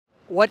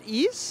What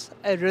is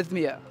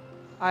arrhythmia?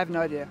 I have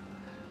no idea.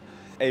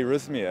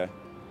 Arrhythmia.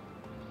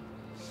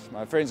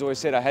 My friends always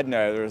said I had no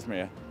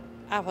arrhythmia.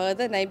 I've heard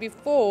the name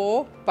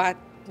before, but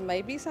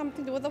maybe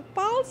something to do with the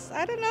pulse?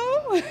 I don't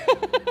know.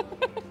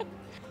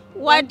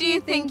 What do you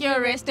think your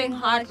resting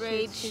heart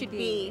rate should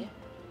be?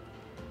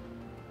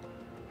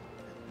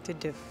 To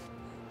diff.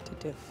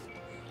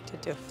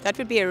 That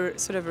would be a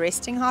sort of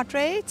resting heart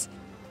rate.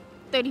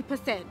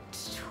 30%.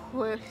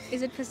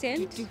 Is it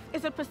percent?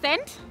 Is it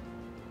percent?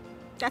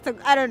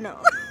 I don't know.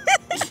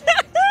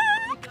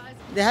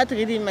 The heart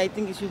rhythm, I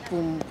think, is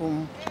boom,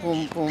 boom,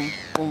 boom, boom,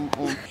 boom,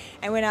 boom.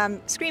 And when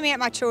I'm screaming at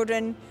my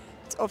children,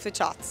 it's off the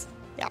charts.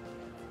 Yeah.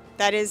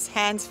 That is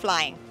hands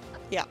flying.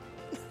 Yeah.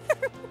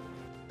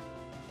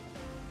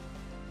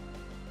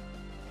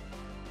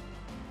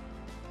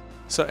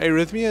 So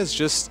arrhythmia is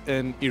just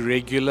an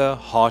irregular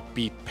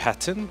heartbeat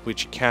pattern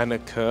which can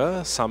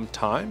occur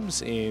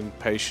sometimes in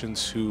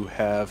patients who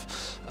have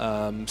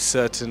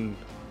certain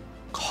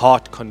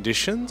heart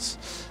conditions,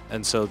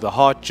 and so the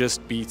heart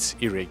just beats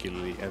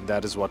irregularly, and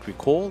that is what we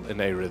call an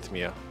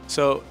arrhythmia.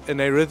 So an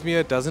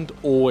arrhythmia doesn't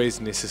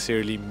always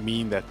necessarily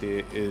mean that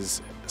there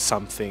is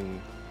something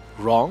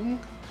wrong.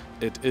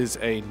 It is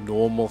a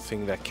normal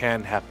thing that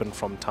can happen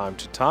from time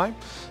to time,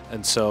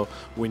 and so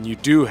when you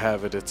do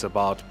have it, it's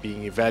about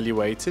being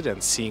evaluated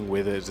and seeing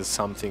whether it is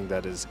something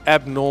that is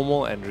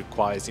abnormal and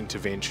requires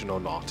intervention or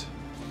not.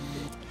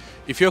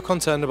 If you're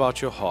concerned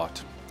about your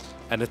heart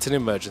and it's an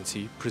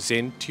emergency,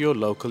 present to your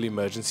local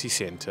emergency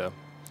center.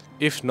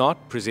 If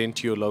not, present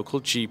to your local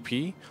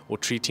GP or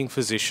treating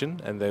physician,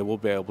 and they will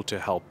be able to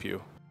help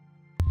you.